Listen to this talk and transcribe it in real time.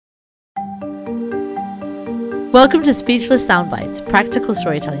Welcome to Speechless Soundbites, practical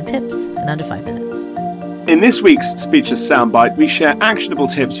storytelling tips in under 5 minutes. In this week's Speechless Soundbite, we share actionable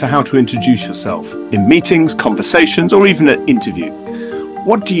tips for how to introduce yourself in meetings, conversations, or even an interview.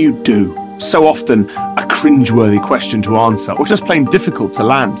 What do you do? So often a cringeworthy question to answer, or just plain difficult to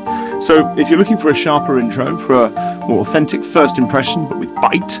land. So if you're looking for a sharper intro, for a more authentic first impression, but with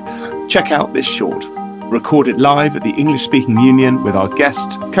bite, check out this short, recorded live at the English Speaking Union with our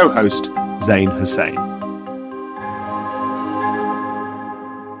guest, co-host, Zain Hussain.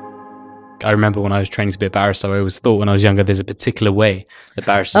 I remember when I was training to be a barrister, I always thought when I was younger, there's a particular way that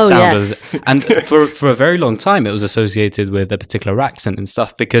barristers sound. Yes. And for a very long time, it was associated with a particular accent and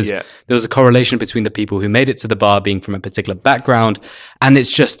stuff because there was a correlation between the people who made it to the bar being from a particular background. And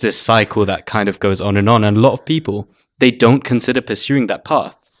it's just this cycle that kind of goes on. And a lot of people, they don't consider pursuing that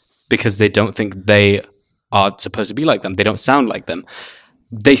path because they don't think they are supposed to be like them. They don't sound like them.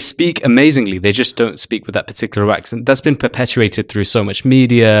 They speak amazingly. They just don't speak with that particular accent. That's been perpetuated through so much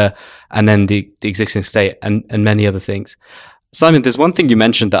media and then the existing state and many other things. Simon, there's one thing you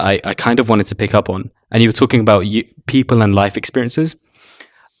mentioned that I kind of wanted to pick up on, and you were talking about people and life experiences.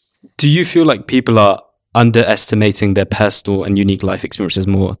 Do you feel like people are underestimating their personal and unique life experiences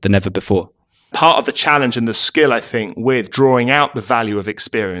more than ever before? Part of the challenge and the skill, I think, with drawing out the value of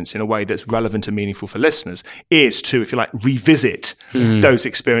experience in a way that's relevant and meaningful for listeners is to, if you like, revisit those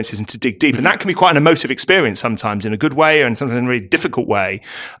experiences and to dig deep. And that can be quite an emotive experience sometimes in a good way and sometimes in a really difficult way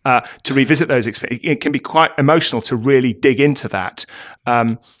to revisit those experiences. It can be quite emotional to really dig into that.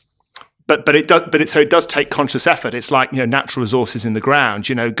 But it does take conscious effort. It's like, natural resources in the ground.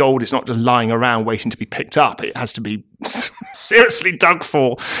 Gold is not just lying around waiting to be picked up. It has to be seriously dug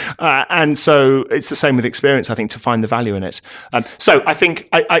for. And so it's the same with experience, I think, to find the value in it. So I think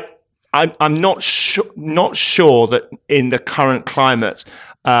I'm not sure that in the current climate,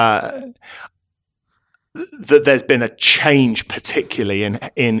 that there's been a change, particularly in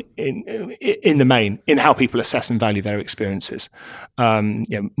the main, in how people assess and value their experiences,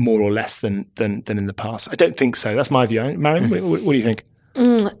 more or less than in the past. I don't think so. That's my view. Maryam, what do you think?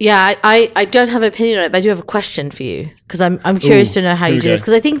 I don't have an opinion on it, but I do have a question for you because I'm curious to know how you do this,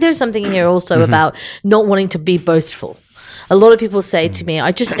 because I think there's something in here also about not wanting to be boastful. A lot of people say to me,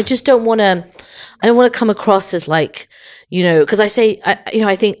 I just don't want to. I don't want to come across as like, because I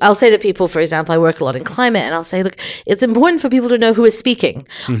think I'll say to people, for example, I work a lot in climate, and I'll say, look, it's important for people to know who is speaking.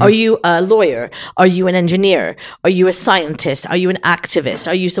 Are you a lawyer? Are you an engineer? Are you a scientist? Are you an activist?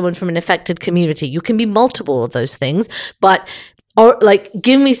 Are you someone from an affected community? You can be multiple of those things, but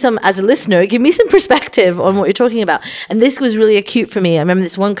give me some, as a listener, give me some perspective on what you're talking about. And this was really acute for me. I remember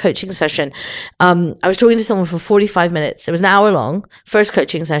this one coaching session. I was talking to someone for 45 minutes. It was an hour long, first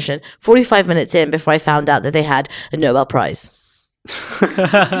coaching session, 45 minutes in before I found out that they had a Nobel Prize.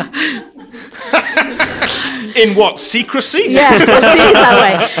 In what, secrecy? Yeah, it seems that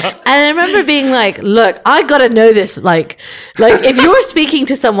way. And I remember being like, look, I got to know this. Like if you're speaking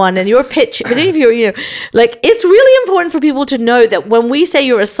to someone and you're pitching, particularly if you're, it's really important for people to know that when we say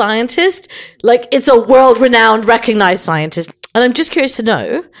you're a scientist, it's a world-renowned, recognized scientist. And I'm just curious to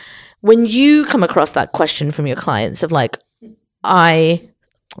know, when you come across that question from your clients of I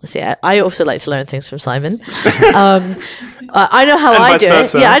also like to learn things from Simon. I know how I do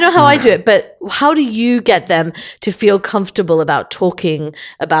it. Yeah, I know how I do it. But how do you get them to feel comfortable about talking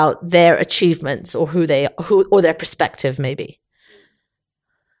about their achievements or or their perspective, maybe?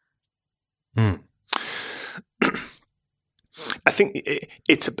 I think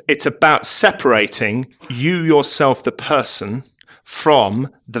it's about separating you yourself, the person, from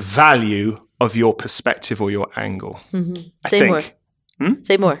the value of your perspective or your angle. Mm-hmm. I think. More.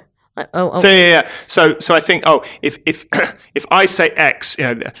 Say more. So I think, if I say X,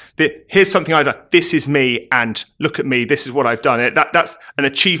 here's something I've done. This is me, and look at me. This is what I've done. That's an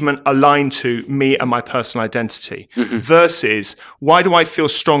achievement aligned to me and my personal identity. Versus, why do I feel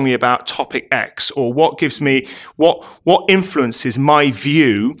strongly about topic X, or what gives me what influences my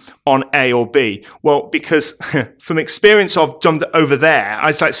view on A or B? Well, because from experience of done over there, I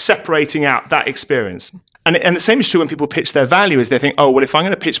was separating out that experience. And the same is true when people pitch their value, is they think, if I'm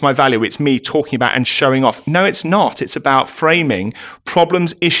going to pitch my value, it's me talking about and showing off. No, it's not. It's about framing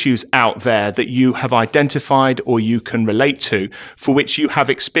problems, issues out there that you have identified or you can relate to, for which you have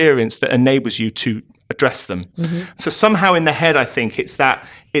experience that enables you to address them. So somehow in the head, I think it's that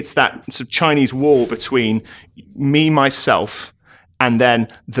sort of Chinese wall between me, myself, and then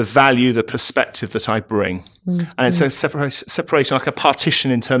the value, the perspective that I bring. And it's a separation, like a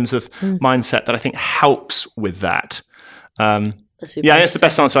partition in terms of mindset, that I think helps with that. That's the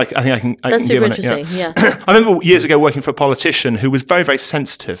best answer I think I can give on it. That's super interesting, yeah. I remember years ago working for a politician who was very, very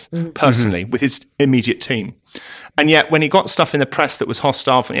sensitive personally with his immediate team. And yet, when he got stuff in the press that was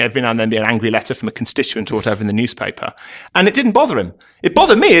hostile, every now and then be an angry letter from a constituent or whatever in the newspaper, and it didn't bother him. It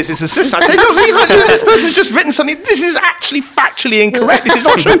bothered me as his assistant. I said, look, this person's just written something. This is actually factually incorrect. This is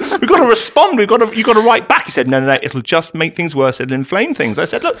not true. We've got to respond. You've got to write back. He said, no, it'll just make things worse. It'll inflame things. I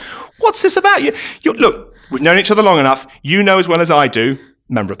said, look, what's this about? Look, we've known each other long enough. You know as well as I do,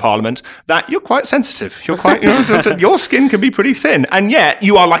 Member of Parliament, that you're quite sensitive. You're quite, your skin can be pretty thin. And yet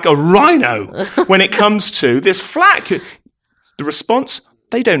you are like a rhino when it comes to this flack. The response,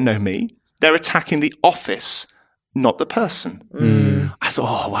 they don't know me. They're attacking the office, not the person. I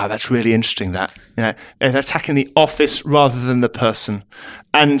thought, oh, wow, that's really interesting that. They're attacking the office rather than the person.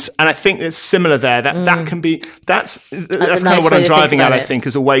 And I think it's similar there. That can be, that's kind of what I'm driving at, I think,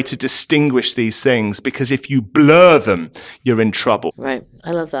 as a way to distinguish these things, because if you blur them, you're in trouble. Right.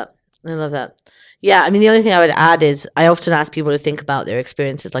 I love that. Yeah. I mean, the only thing I would add is I often ask people to think about their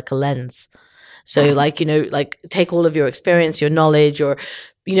experiences like a lens. So take all of your experience, your knowledge,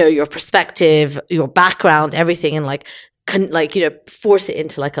 your perspective, your background, everything, and force it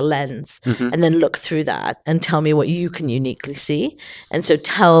into like a lens, and then look through that and tell me what you can uniquely see. And so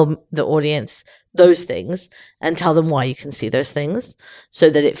tell the audience those things and tell them why you can see those things, so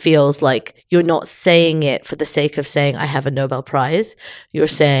that it feels like you're not saying it for the sake of saying, I have a Nobel Prize. You're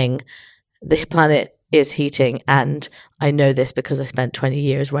saying the planet is heating, and I know this because I spent 20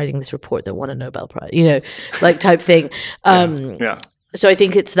 years writing this report that won a Nobel Prize, type thing. So I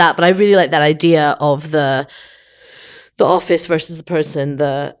think it's that, but I really like that idea of the office versus the person,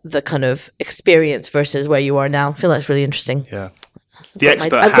 the kind of experience versus where you are now. I feel that's really interesting. Yeah.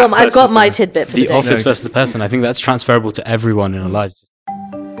 I've got my tidbit for the day. Office versus the person. I think that's transferable to everyone in our lives.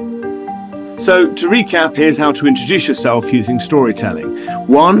 So to recap, here's how to introduce yourself using storytelling.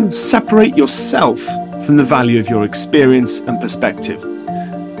 1, separate yourself from the value of your experience and perspective.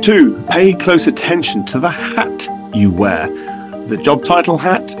 2, pay close attention to the hat you wear. The job title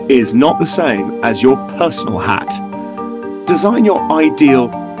hat is not the same as your personal hat. Design your ideal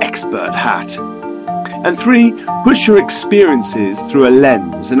expert hat. And 3, push your experiences through a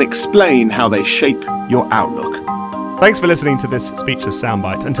lens and explain how they shape your outlook. Thanks for listening to this Speechless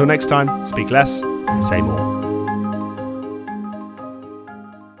Soundbite. Until next time, speak less, say more.